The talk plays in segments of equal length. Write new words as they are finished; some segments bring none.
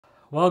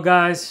Well,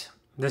 guys,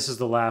 this is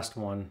the last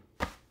one.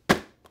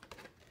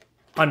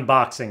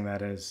 Unboxing,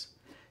 that is.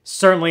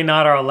 Certainly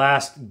not our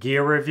last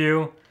gear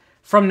review.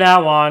 From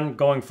now on,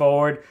 going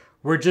forward,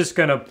 we're just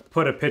going to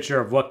put a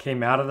picture of what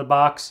came out of the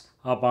box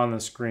up on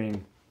the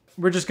screen.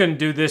 We're just going to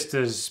do this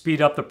to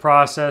speed up the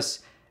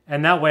process,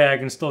 and that way I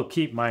can still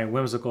keep my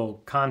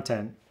whimsical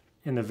content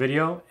in the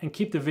video and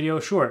keep the video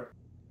short.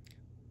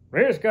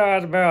 This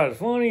guy's about as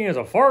funny as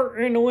a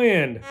fart in the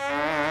wind.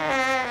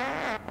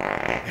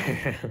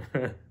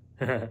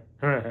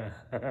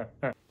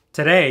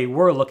 Today,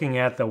 we're looking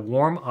at the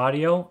Warm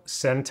Audio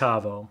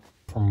Centavo.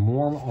 From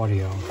Warm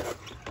Audio.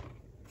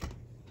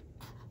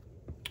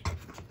 A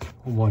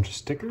whole bunch of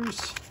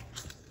stickers.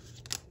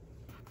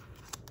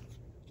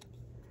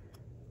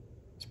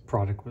 This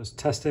product was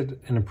tested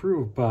and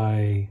approved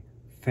by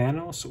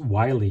Thanos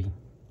Wiley.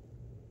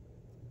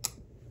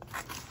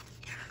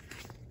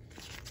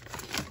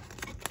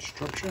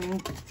 Instruction.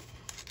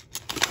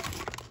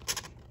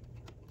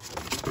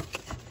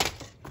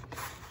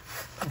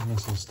 And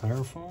this is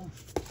styrofoam.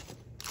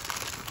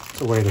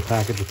 It's a way to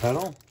package a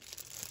pedal.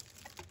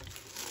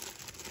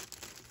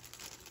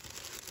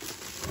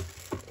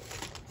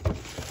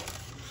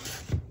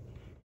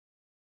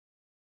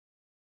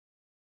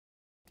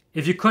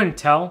 If you couldn't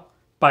tell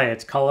by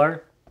its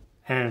color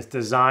and its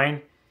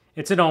design,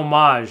 it's an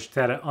homage to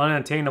that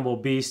unattainable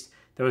beast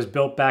that was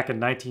built back in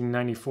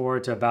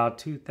 1994 to about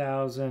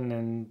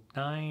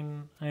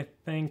 2009, I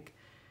think.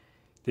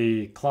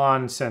 The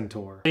Klon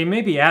Centaur. You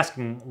may be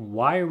asking,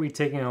 why are we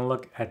taking a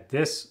look at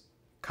this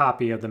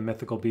copy of the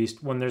mythical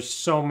beast when there's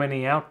so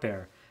many out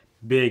there,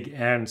 big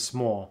and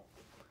small?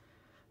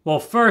 Well,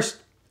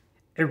 first,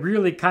 it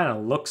really kind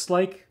of looks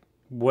like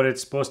what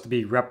it's supposed to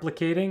be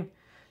replicating.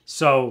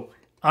 So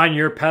on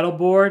your pedal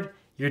board,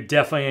 you're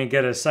definitely going to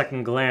get a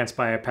second glance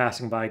by a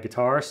passing by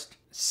guitarist.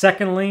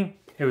 Secondly,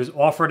 it was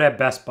offered at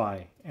Best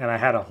Buy, and I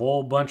had a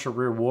whole bunch of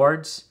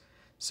rewards,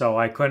 so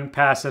I couldn't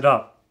pass it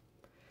up.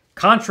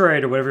 Contrary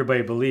to what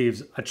everybody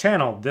believes, a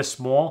channel this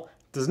small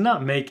does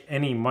not make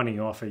any money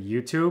off of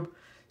YouTube,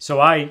 so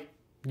I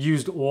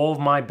used all of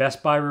my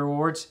Best Buy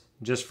rewards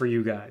just for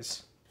you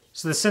guys.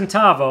 So the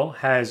Centavo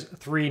has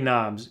 3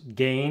 knobs: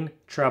 gain,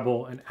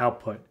 treble, and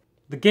output.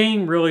 The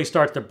gain really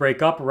starts to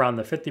break up around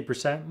the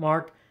 50%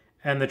 mark,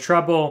 and the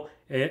treble,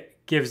 it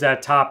gives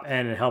that top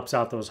end and helps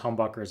out those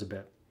humbuckers a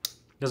bit.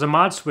 There's a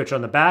mod switch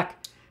on the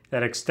back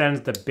that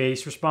extends the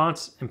bass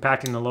response,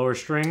 impacting the lower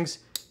strings,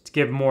 to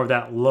give more of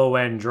that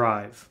low-end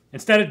drive.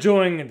 Instead of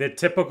doing the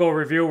typical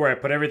review where I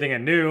put everything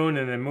at noon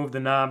and then move the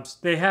knobs,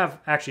 they have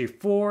actually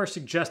 4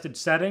 suggested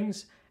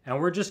settings, and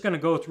we're just going to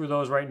go through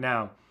those right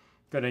now.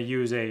 Going to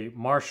use a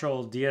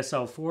Marshall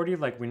DSL-40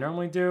 like we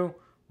normally do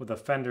with a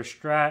Fender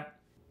Strat.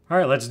 All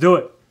right, let's do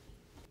it.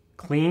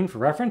 Clean for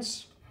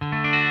reference.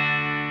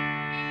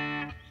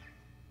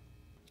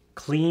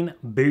 Clean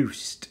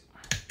boost.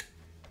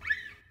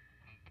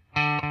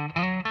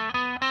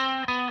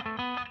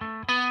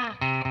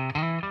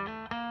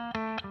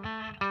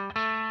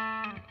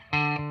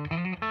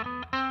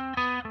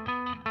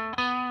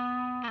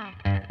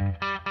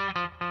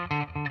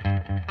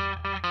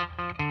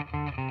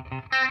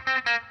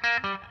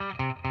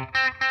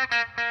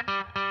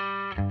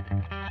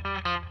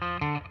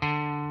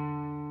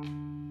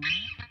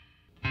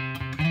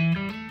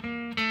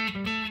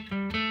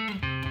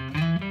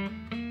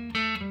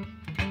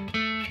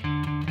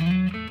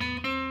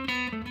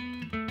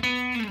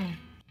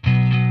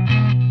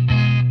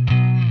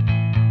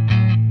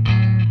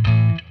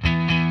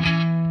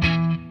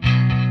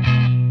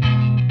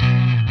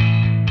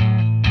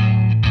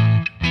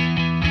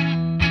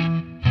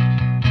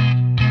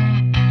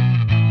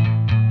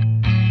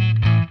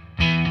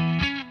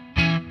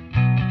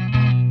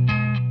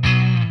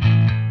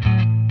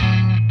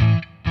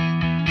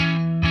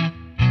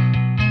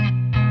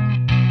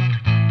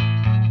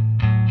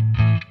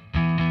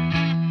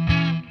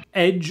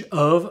 Edge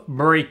of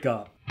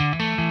breakup.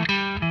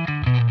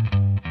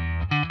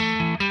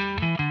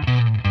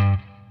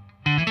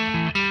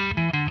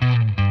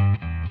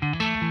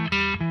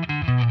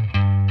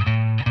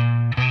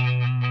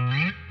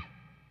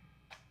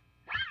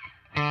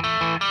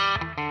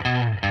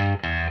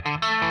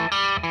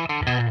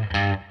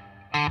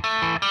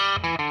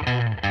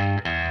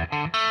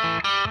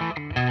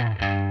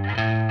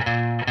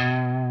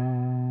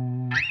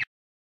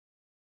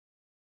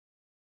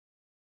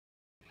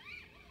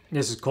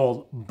 This is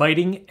called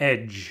Biting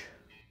Edge.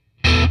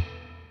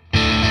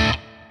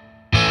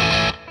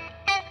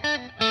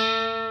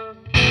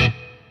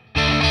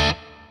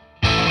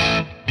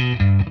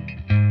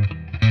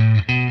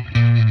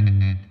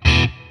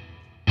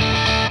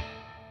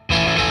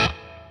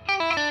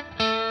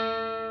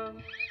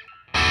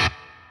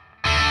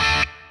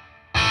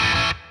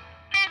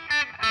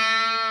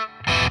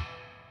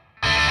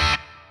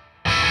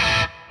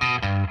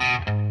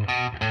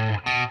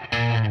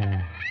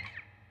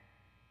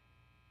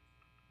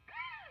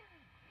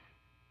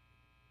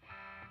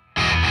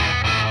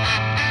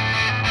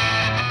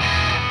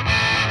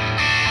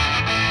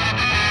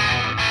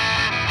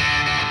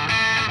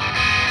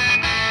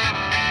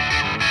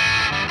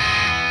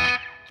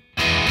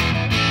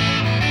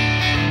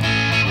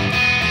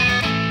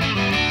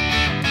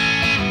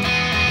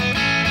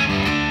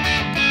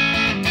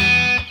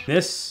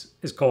 This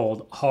is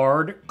called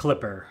Hard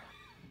Clipper.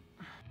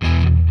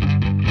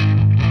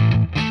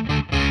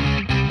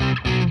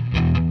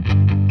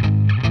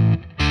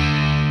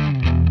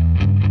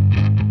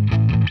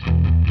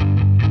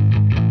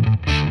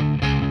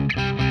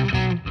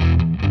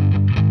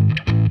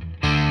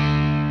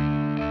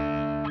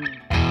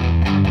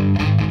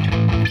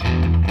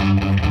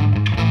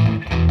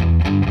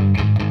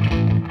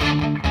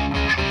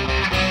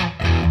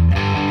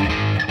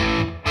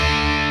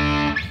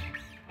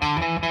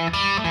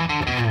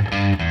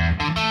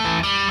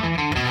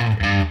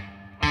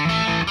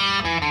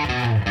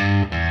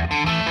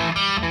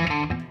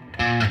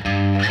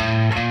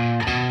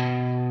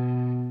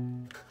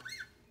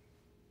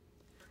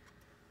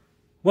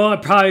 Well, I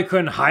probably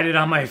couldn't hide it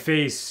on my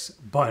face,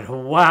 but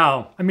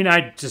wow. I mean,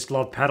 I just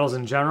love pedals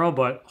in general,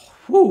 but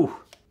whew.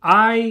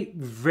 I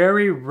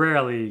very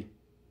rarely,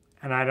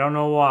 and I don't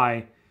know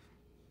why,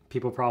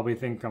 people probably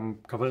think I'm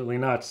completely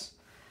nuts.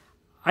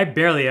 I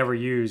barely ever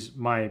use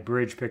my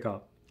bridge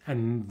pickup.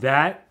 And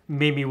that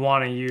made me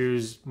want to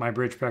use my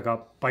bridge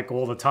pickup like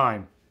all the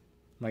time.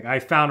 Like I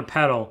found a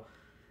pedal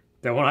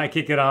that when I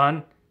kick it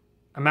on,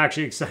 I'm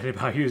actually excited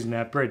about using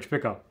that bridge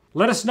pickup.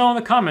 Let us know in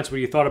the comments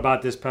what you thought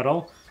about this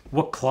pedal.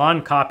 What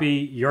Klon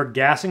copy you're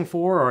gassing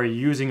for or are you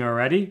using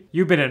already?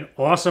 You've been an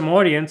awesome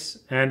audience,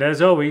 and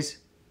as always,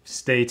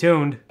 stay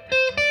tuned.